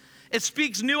speaks. It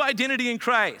speaks new identity in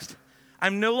Christ.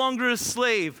 I'm no longer a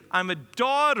slave. I'm a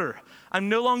daughter. I'm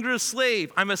no longer a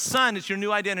slave. I'm a son. It's your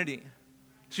new identity.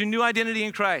 It's your new identity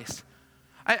in Christ.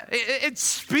 It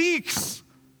speaks.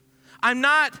 I'm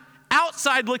not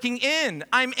outside looking in.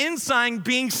 I'm inside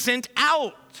being sent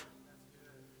out.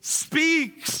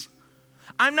 Speaks.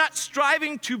 I'm not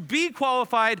striving to be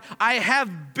qualified. I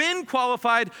have been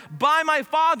qualified by my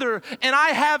Father, and I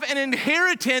have an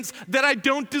inheritance that I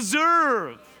don't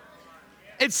deserve.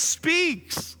 It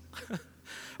speaks.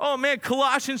 Oh man,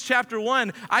 Colossians chapter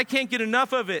 1, I can't get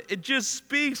enough of it. It just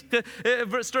speaks,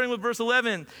 starting with verse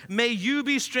 11. May you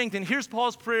be strengthened. Here's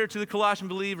Paul's prayer to the Colossian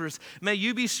believers. May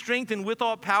you be strengthened with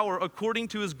all power according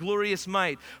to his glorious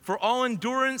might, for all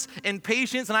endurance and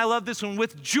patience, and I love this one,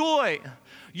 with joy.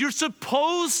 You're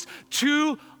supposed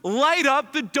to light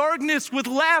up the darkness with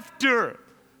laughter.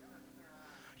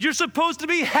 You're supposed to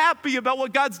be happy about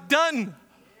what God's done.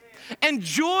 And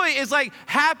joy is like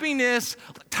happiness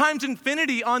times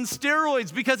infinity on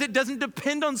steroids because it doesn't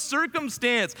depend on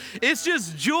circumstance. It's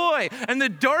just joy. And the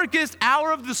darkest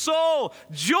hour of the soul,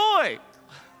 joy.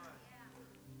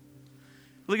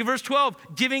 Look at verse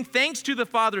 12. Giving thanks to the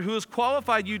Father who has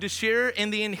qualified you to share in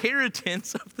the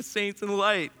inheritance of the saints in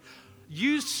light.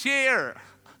 You share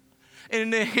in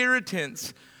an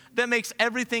inheritance that makes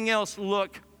everything else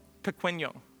look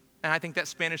pequeño. And I think that's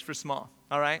Spanish for small,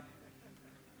 all right?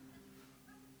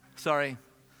 Sorry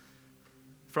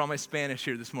for all my Spanish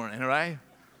here this morning, all right?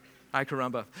 Ay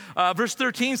caramba. Verse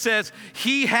 13 says,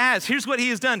 here's what he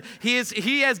has done.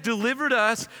 He has delivered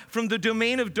us from the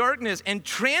domain of darkness and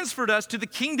transferred us to the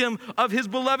kingdom of his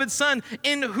beloved Son,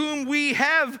 in whom we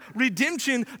have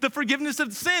redemption, the forgiveness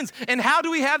of sins. And how do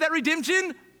we have that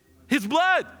redemption? His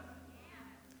blood.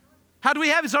 How do we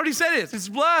have it? It's already said it. It's his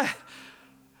blood.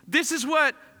 This is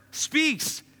what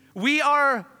speaks.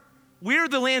 We're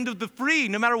the land of the free,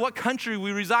 no matter what country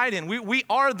we reside in. We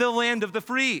are the land of the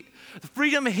free. The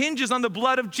freedom hinges on the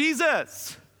blood of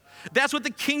Jesus. That's what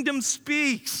the kingdom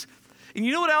speaks. And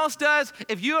you know what else does?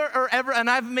 If you are ever,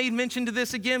 and I've made mention to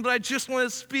this again, but I just want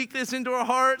to speak this into our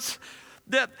hearts,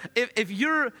 that if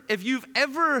you've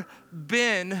ever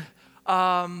been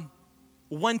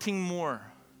wanting more,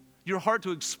 your heart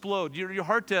to explode, your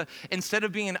heart to, instead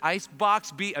of being an ice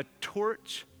box, be a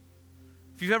torch.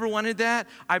 If you've ever wanted that,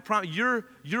 I promise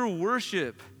your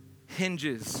worship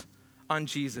hinges on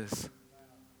Jesus.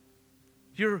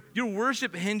 Your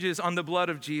worship hinges on the blood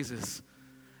of Jesus.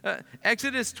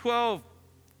 Exodus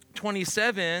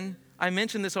 12:27, I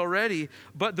mentioned this already,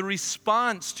 but the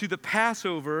response to the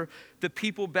Passover, the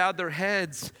people bowed their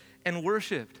heads and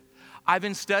worshiped. I've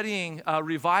been studying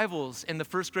revivals in the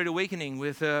First Great Awakening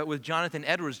with Jonathan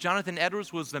Edwards. Jonathan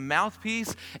Edwards was the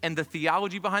mouthpiece and the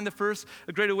theology behind the First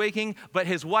Great Awakening, but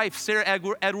his wife, Sarah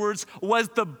Edwards, was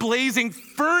the blazing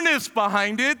furnace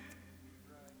behind it.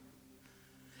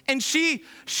 And she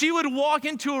would walk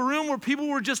into a room where people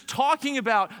were just talking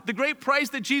about the great price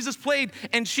that Jesus paid,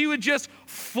 and she would just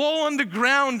fall on the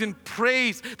ground and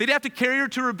praise. They'd have to carry her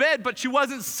to her bed, but she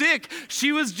wasn't sick.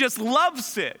 She was just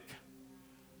lovesick.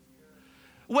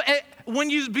 When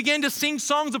you began to sing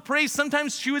songs of praise,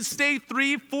 sometimes she would stay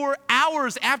 3-4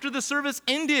 hours after the service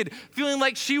ended, feeling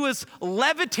like she was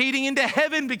levitating into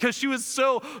heaven because she was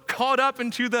so caught up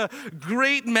into the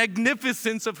great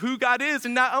magnificence of who God is,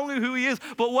 and not only who he is,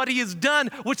 but what he has done,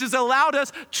 which has allowed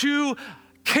us to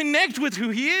connect with who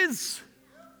he is.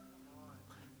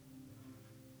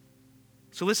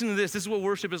 So listen to this. This is what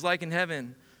worship is like in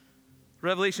heaven.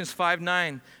 Revelations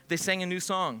 5:9, they sang a new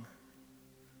song.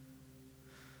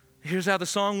 Here's how the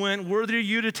song went. Worthy are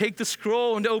you to take the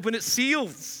scroll and to open its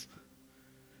seals.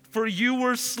 For you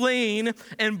were slain,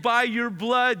 and by your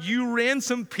blood you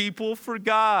ransomed people for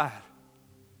God.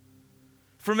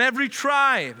 From every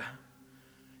tribe.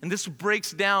 And this breaks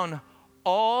down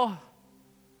all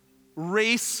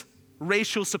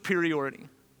racial superiority.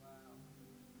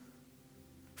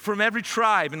 From every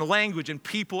tribe and language and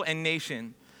people and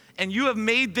nation. And you have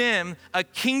made them a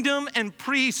kingdom and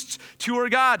priests to our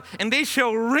God, and they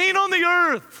shall reign on the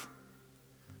earth.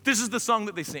 This is the song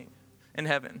that they sing in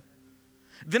heaven.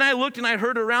 Then I looked and I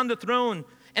heard around the throne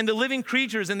and the living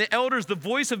creatures and the elders the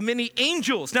voice of many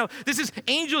angels. Now, this is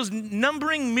angels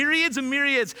numbering myriads and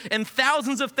myriads and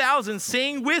thousands of thousands,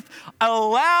 saying with a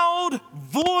loud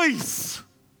voice,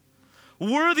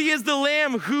 worthy is the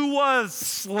Lamb who was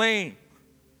slain.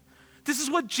 This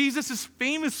is what Jesus is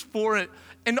famous for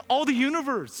in all the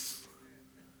universe.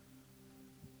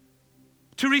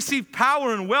 To receive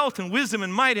power and wealth and wisdom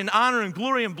and might and honor and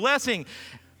glory and blessing.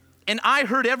 And I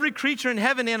heard every creature in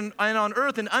heaven and on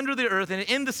earth and under the earth and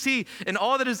in the sea and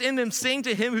all that is in them saying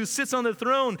to him who sits on the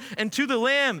throne and to the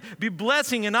Lamb be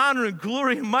blessing and honor and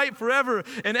glory and might forever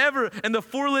and ever. And the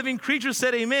 4 living creatures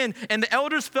said amen. And the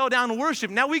elders fell down to worship.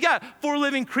 Now we got 4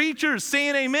 living creatures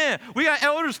saying amen. We got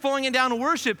elders falling down to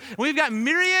worship. And we've got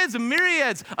myriads and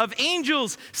myriads of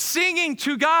angels singing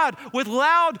to God with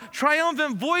loud,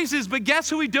 triumphant voices. But guess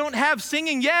who we don't have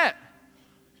singing yet?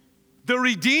 The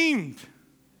redeemed.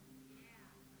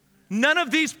 None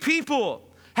of these people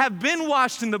have been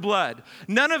washed in the blood.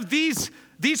 None of these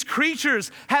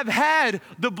creatures have had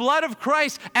the blood of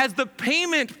Christ as the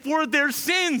payment for their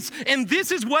sins. And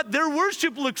this is what their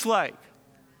worship looks like.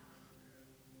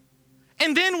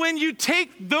 And then when you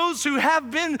take those who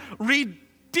have been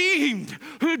redeemed,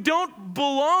 who don't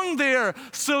belong there,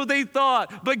 so they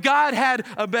thought, but God had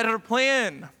a better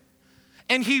plan.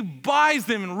 And he buys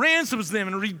them and ransoms them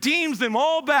and redeems them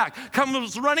all back,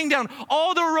 comes running down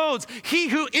all the roads. He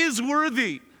who is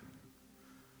worthy.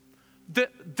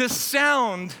 The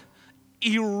sound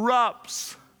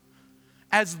erupts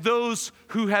as those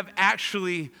who have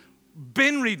actually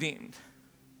been redeemed.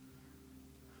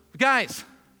 Guys,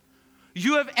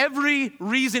 you have every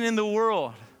reason in the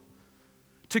world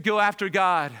to go after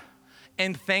God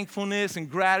and thankfulness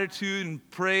and gratitude and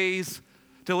praise,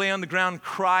 to lay on the ground,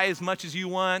 cry as much as you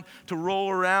want, to roll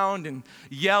around and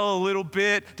yell a little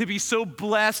bit, to be so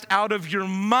blessed out of your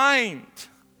mind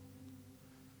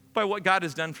by what God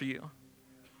has done for you.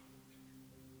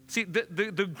 See,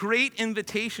 the great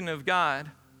invitation of God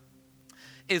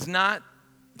is not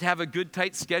to have a good,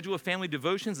 tight schedule of family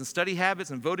devotions and study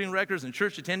habits and voting records and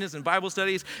church attendance and Bible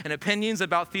studies and opinions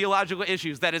about theological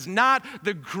issues. That is not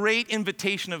the great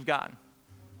invitation of God.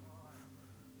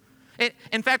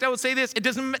 In fact, I would say this, it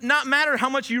does not matter how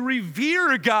much you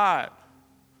revere God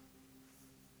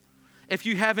if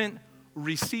you haven't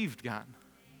received God.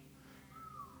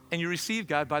 And you receive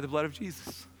God by the blood of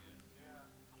Jesus.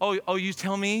 Oh, you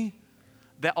tell me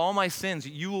that all my sins,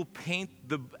 you will paint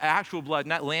the actual blood,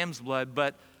 not lamb's blood,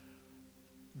 but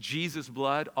Jesus'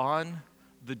 blood on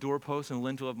the doorpost and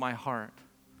lintel of my heart.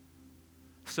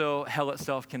 So hell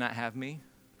itself cannot have me.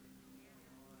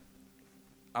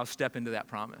 I'll step into that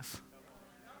promise.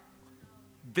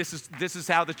 This is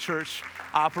how the church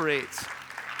operates.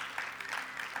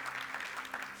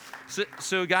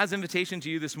 So God's invitation to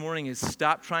you this morning is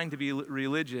stop trying to be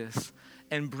religious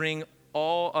and bring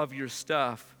all of your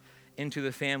stuff into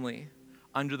the family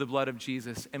under the blood of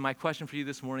Jesus. And my question for you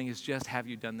this morning is just, have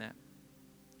you done that?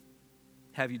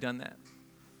 Have you done that?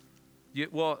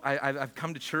 I've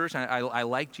come to church. I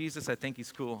like Jesus. I think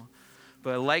he's cool.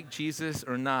 But like Jesus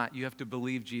or not, you have to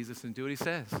believe Jesus and do what he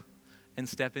says and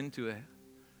step into it.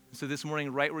 So this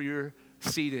morning, right where you're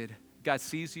seated, God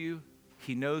sees you,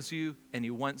 he knows you, and he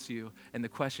wants you. And the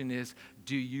question is,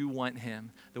 do you want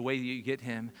him? The way you get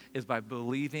him is by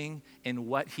believing in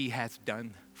what he has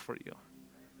done for you.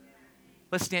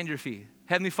 Let's stand to your feet.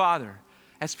 Heavenly Father,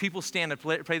 as people stand, I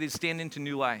pray they stand into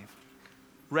new life,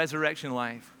 resurrection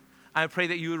life. I pray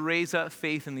that you would raise up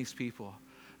faith in these people.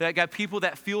 That God, people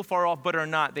that feel far off but are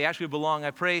not, they actually belong.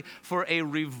 I pray for a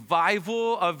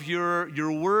revival of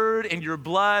your word and your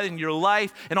blood and your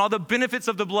life and all the benefits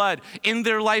of the blood in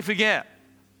their life again.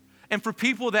 And for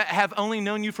people that have only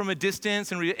known you from a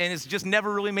distance and it's just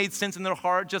never really made sense in their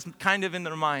heart, just kind of in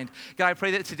their mind. God, I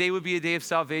pray that today would be a day of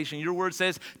salvation. Your word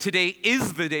says today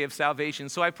is the day of salvation.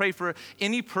 So I pray for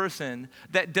any person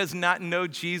that does not know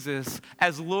Jesus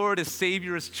as Lord, as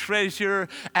Savior, as treasure,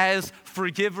 as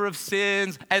forgiver of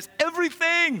sins, as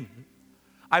everything.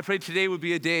 I pray today would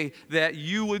be a day that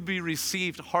you would be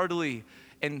received heartily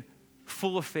and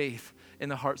full of faith in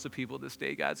the hearts of people this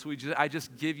day, God. So I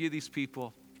just give you these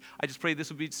people. I just pray this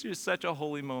would be just such a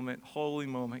holy moment,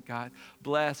 God.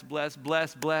 Bless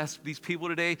these people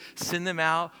today. Send them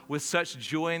out with such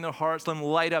joy in their hearts. Let them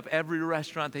light up every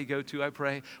restaurant they go to, I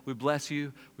pray. We bless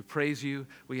you. We praise you.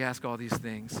 We ask all these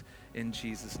things in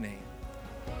Jesus' name.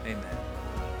 Amen.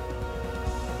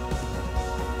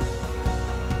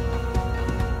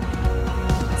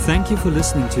 Thank you for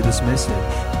listening to this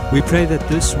message. We pray that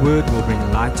this word will bring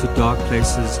light to dark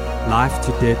places, life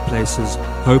to dead places,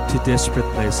 hope to desperate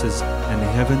places, and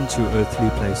heaven to earthly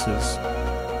places.